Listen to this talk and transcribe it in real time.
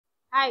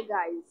Hi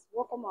guys,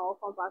 welcome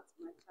back to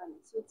my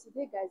channel. So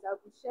today guys, I'll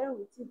be sharing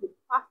with you the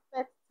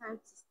perfect time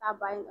to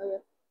start buying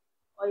oil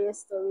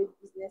storage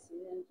business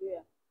in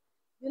Nigeria.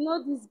 You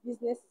know this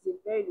business is a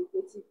very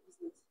lucrative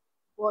business,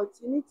 but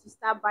you need to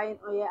start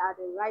buying oil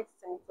at the right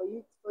time for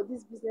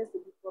this business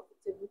to be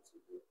profitable to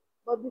you.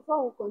 But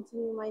before we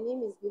continue, my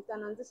name is Gifty,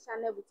 and on this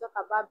channel we talk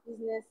about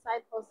business,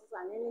 side hustles,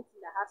 and anything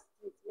that has to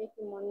do with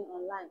making money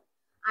online.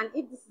 And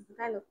if this is the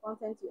kind of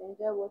content you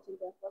enjoy watching,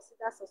 then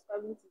consider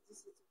subscribing to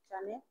this YouTube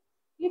channel.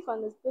 Click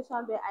on the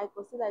notification bell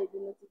icon so that you'll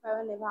be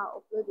notified whenever I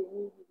upload a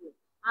new video.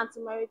 And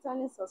to my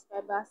returning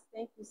subscribers,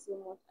 thank you so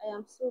much. I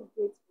am so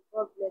grateful.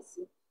 God bless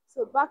you.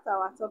 So back to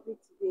our topic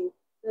today,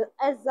 the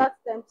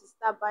exact time to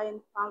start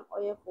buying palm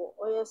oil for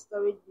oil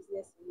storage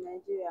business in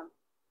Nigeria.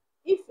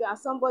 If you are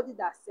somebody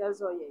that sells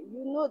oil,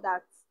 you know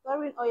that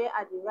storing oil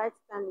at the right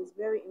time is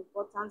very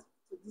important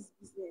to this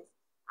business.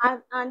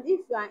 And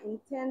if you are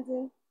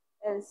intending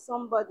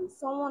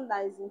someone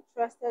that is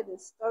interested in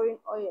storing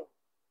oil,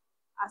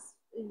 as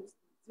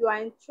you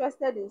are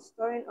interested in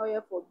storing oil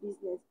for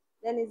business,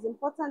 then it's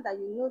important that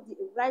you know the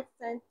right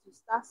time to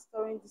start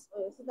storing this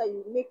oil so that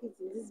you make it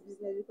in this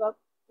business. Because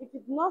if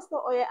you do not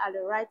store oil at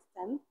the right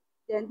time,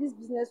 then this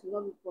business will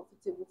not be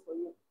profitable for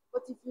you.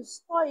 But if you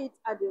store it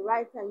at the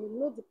right time, you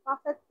know the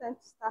perfect time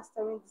to start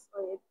storing this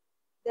oil,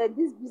 then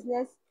this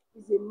business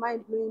is a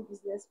mind-blowing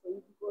business for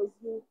you, because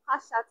you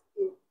cash out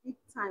a big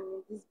time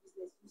in this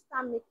business. You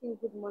start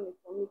making good money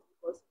from it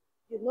because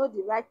you know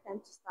the right time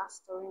to start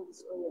storing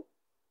this oil.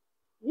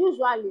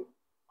 Usually,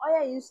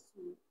 oil used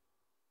to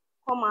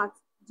come out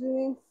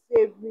during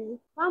February.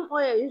 Palm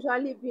oil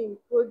usually being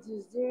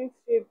produced during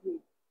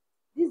February.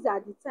 These are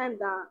the time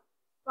that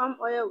palm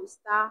oil will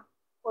start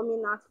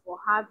coming out for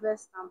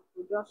harvest and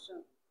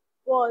production.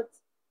 But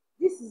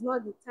this is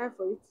not the time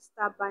for you to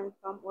start buying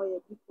palm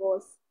oil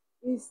because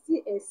it's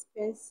still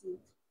expensive.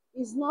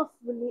 It's not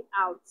fully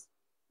out.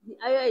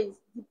 The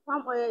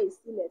palm oil is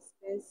still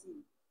expensive.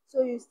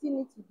 So you still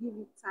need to give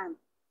it time.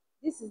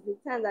 This is the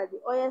time that the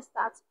oil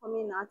starts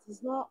coming out.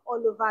 It's not all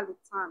over the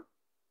time.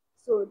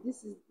 So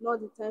this is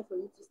not the time for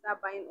you to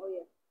start buying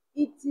oil.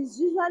 It is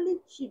usually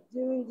cheap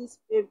during this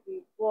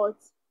February, but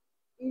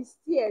it's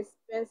still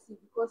expensive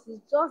because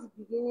it's just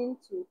beginning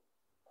to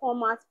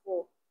come out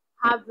for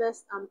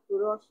harvest and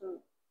production.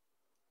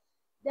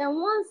 Then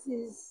once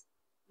is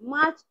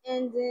March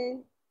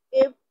ending,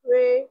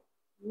 April,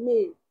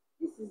 May,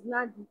 this is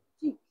now the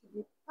peak,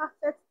 the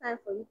perfect time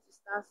for you to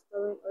start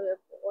storing oil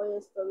for oil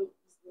storage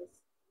business.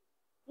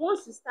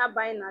 Once you start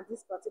buying at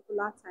this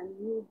particular time,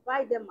 you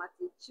buy them at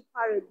a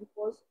cheaper rate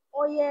because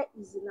oil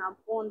is in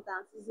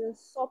abundance, is in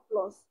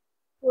surplus.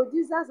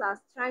 Producers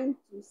are trying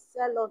to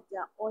sell off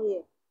their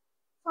oil.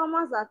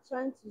 Farmers are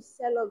trying to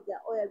sell off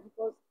their oil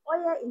because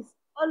oil is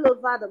all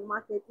over the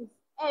market, it's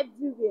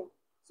everywhere.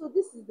 So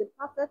this is the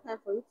perfect time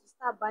for you to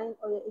start buying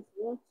oil if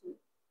you want to.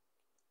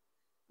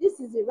 This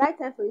is the right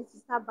time for you to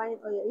start buying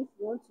oil if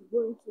you want to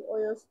go into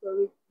oil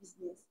storage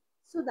business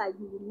so that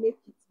you will make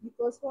it.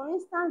 Because for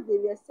instance, they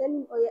were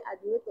selling oil at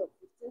the rate of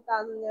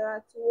 15,000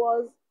 naira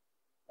towards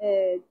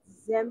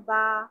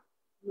December,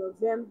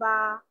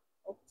 November,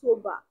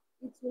 October.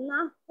 It will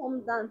now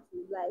come down to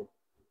like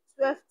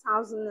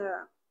 12,000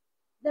 naira.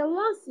 Then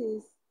once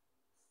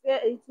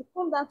it will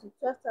come down to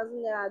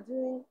 12,000 naira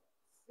during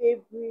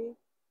February,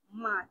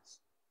 March.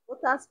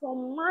 But as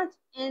from March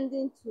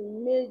ending to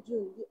May,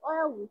 June, the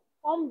oil will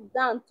come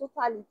down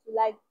totally to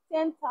like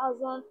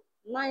 10,000,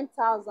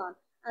 9,000.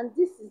 And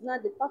this is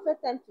not the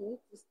perfect time to you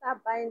to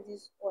start buying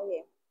this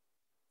oil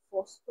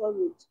for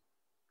storage.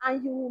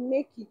 And you will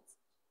make it.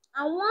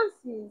 And once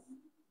it's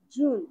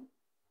June,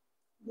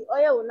 the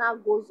oil will now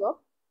goes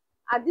up.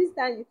 At this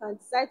time, you can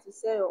decide to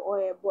sell your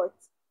oil, but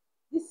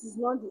this is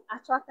not the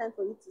actual time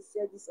for you to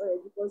sell this oil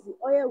because the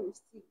oil will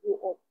still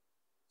go up.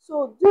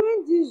 So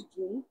during this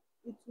June,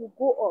 it will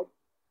go up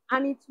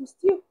and it will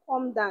still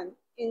come down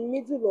in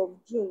middle of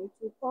June. It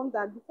will come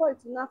down before it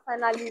will now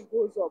finally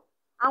goes up.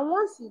 And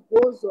once it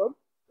goes up,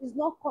 it's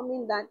not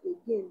coming down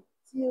again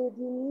till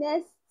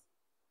the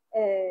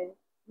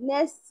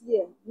next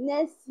year,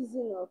 next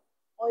season of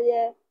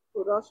oil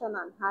production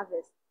and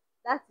harvest.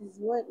 That is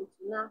when it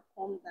will now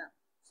come down.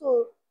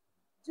 So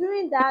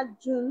during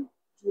that June,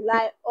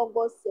 July,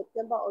 August,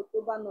 September,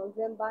 October,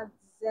 November,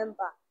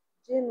 December,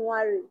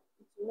 January,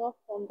 it will not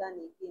come down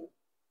again.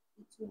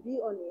 It will be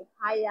on a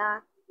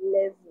higher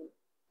level.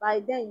 By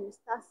then, you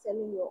start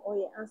selling your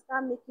oil and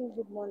start making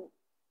good money.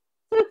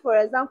 Take for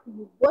example,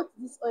 you bought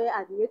this oil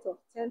at the rate of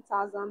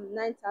 10,000,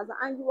 9,000,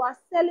 and you are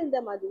selling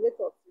them at the rate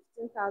of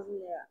 15,000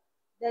 naira.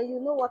 Then you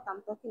know what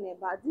I'm talking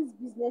about. This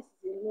business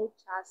is a no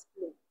charge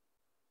play.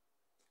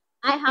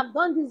 I have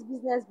done this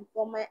business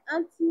before. My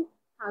auntie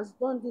has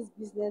done this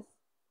business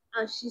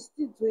and she's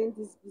still doing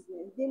this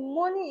business. The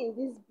money in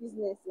this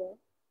business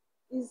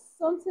is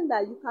something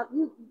that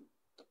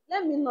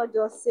let me not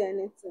just say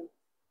anything.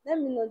 Let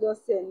me not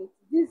just say anything.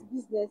 This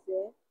business,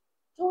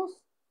 just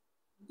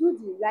do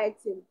the right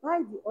thing. Buy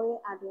the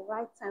oil at the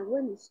right time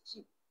when it's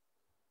cheap.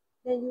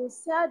 Then you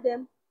sell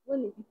them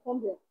when it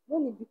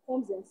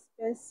becomes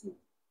expensive.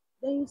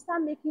 then you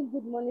start making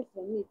good money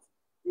from it.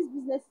 This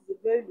business is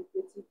a very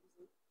lucrative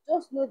business.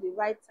 Just know the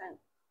right time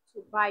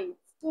to buy it.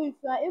 So if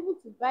you are able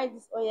to buy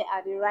this oil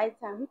at the right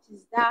time, which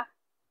is that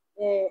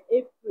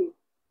April,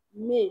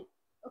 May,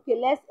 okay,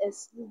 let's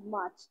exclude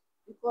March,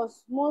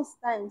 because most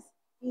times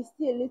it's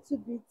still a little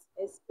bit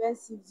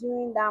expensive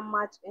during that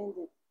March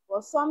ending,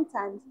 but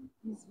sometimes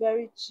it's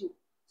very cheap.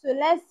 So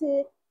let's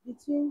say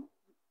between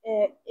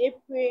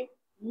April,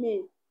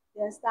 May,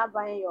 then start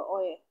buying your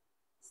oil,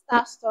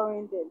 start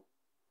storing them.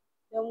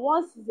 Then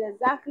once it's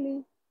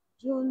exactly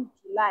June,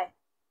 July,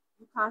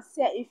 you can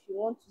sell if you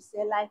want to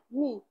sell. Like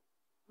me,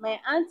 my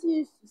aunty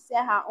used to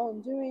sell her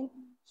own during,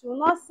 she will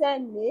not sell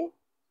May,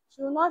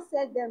 she will not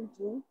sell them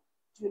June,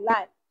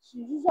 July. She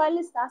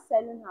usually start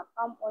selling her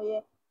palm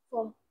oil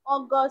from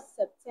August,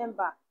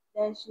 September.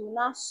 Then she will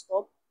not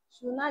stop.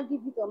 She will not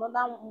give it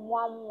another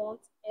 1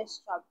 month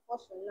extra before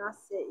she will not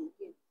sell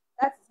again.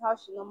 That is how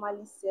she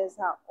normally sells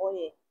her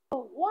oil.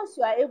 So once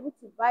you are able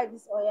to buy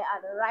this oil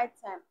at the right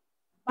time,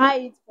 buy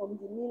it from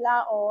the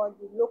miller or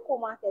the local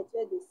market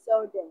where they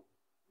sell them.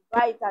 You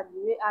buy it at the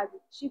rate, at the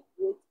cheap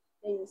rate,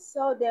 then you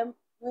sell them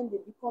when they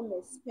become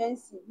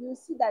expensive. You will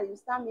see that you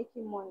start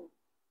making money.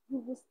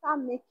 You will start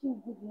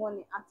making good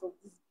money out of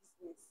this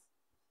business.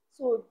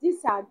 So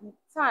these are the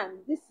time,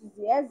 this is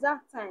the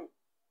exact time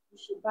you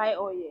should buy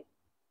oil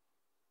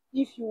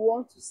if you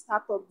want to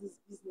start up this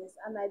business,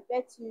 and I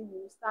bet you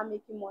will start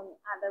making money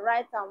at the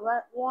right time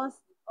once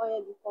the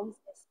oil becomes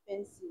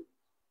expensive.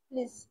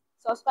 Please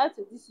subscribe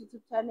to this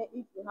YouTube channel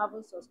if you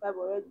haven't subscribed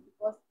already,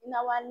 because in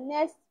our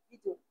next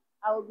video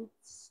I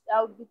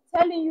will be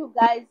telling you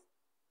guys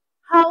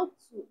how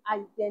to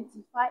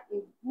identify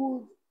a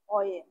good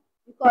oil.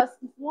 Because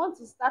if you want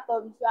to start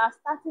up, if you are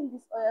starting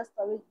this oil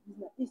storage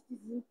business, it is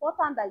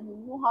important that you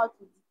know how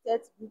to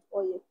detect good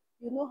oil,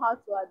 you know how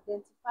to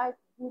identify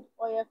good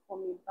oil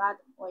from a bad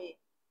oil.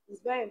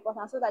 It's very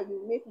important so that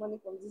you make money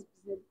from this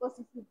business, because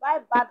if you buy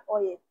bad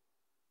oil,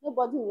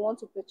 nobody will want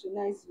to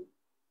patronize you.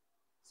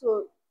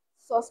 So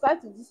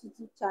subscribe to this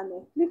YouTube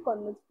channel, click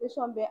on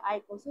notification bell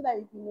icon so that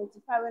you be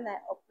notified when I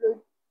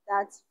upload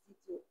that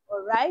video.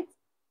 Alright,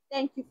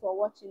 thank you for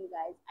watching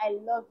guys. I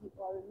love you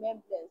all.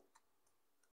 Remain blessed.